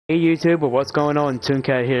Hey YouTube, what's going on?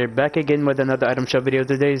 ToonCat here, back again with another item shop video.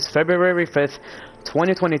 Today is February 5th,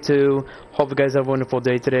 2022. Hope you guys have a wonderful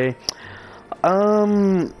day today.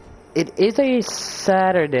 It is a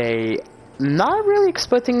Saturday. Not really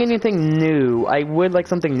expecting anything new. I would like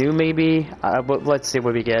something new maybe. But let's see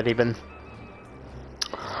what we get even.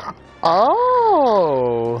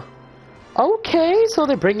 Oh! Okay, so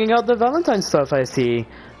they're bringing out the Valentine stuff, I see.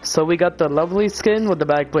 So we got the lovely skin with the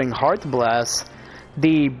back bling Heart Blast.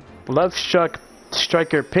 The Love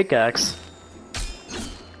Striker pickaxe.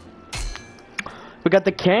 We got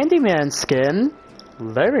the Candyman skin.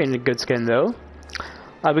 Very good skin though.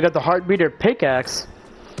 We got the Heartbeater pickaxe.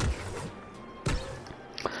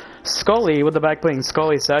 Scully with the back bling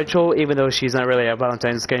Scully satchel. Even though she's not really a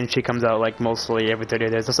Valentine skin, she comes out like mostly every 30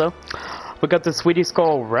 days or so. We got the Sweetie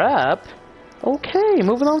Skull wrap. Okay,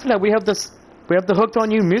 moving on from that, we have this. We have the Hooked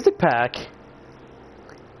on You music pack.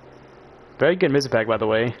 Very good music pack, by the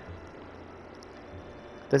way.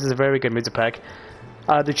 This is a very good music pack.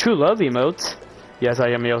 The True Love emote. Yes, I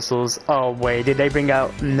am Yosel's. Oh, wait, did they bring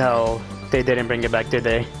out... No, they didn't bring it back, did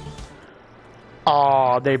they?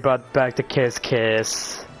 Oh, they brought back the Kiss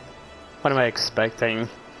Kiss. What am I expecting?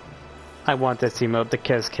 I want this emote, the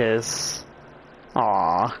Kiss Kiss.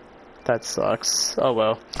 Aw, that sucks. Oh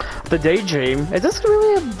well. The Daydream. Is this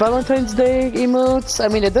really a Valentine's Day emote? I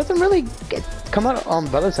mean, it doesn't really come out on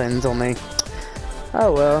Valentine's only.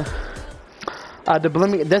 Oh well. The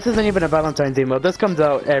blooming. This isn't even a Valentine's emote. This comes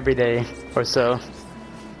out every day or so.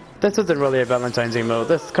 This isn't really a Valentine's emote.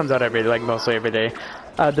 This comes out every, like mostly every day.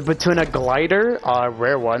 The Batuna Glider,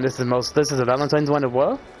 rare one. This is a Valentine's one as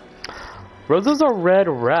well. Roses Are Red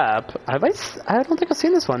wrap. I don't think I've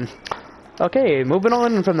seen this one. Okay, moving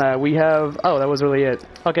on from that, we have... Oh, that was really it.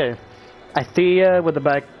 Okay. Ithea with the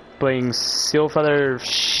back bling Seal Feather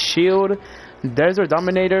Shield. Desert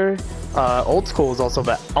Dominator. Old School is also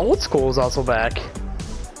back. Old School is also back.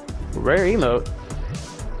 Rare emote.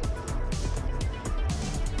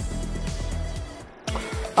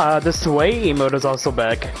 The Sway emote is also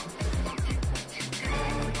back.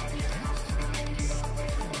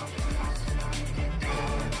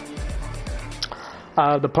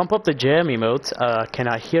 The Pump Up the Jam emote,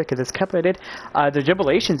 cannot hear because it's copyrighted. The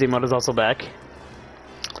Jubilations emote is also back.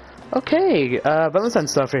 Okay, Valentine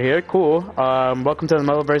stuff are here, cool. Welcome to the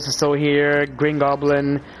Multiverse is still here, Green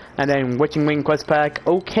Goblin, and then Witching Wing Quest Pack.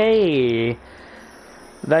 Okay,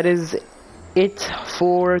 that is it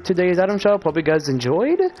for today's item shop. Hope you guys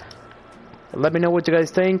enjoyed. Let me know what you guys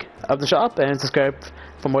think of the shop and subscribe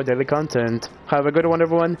for more daily content. Have a good one,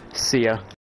 everyone. See ya.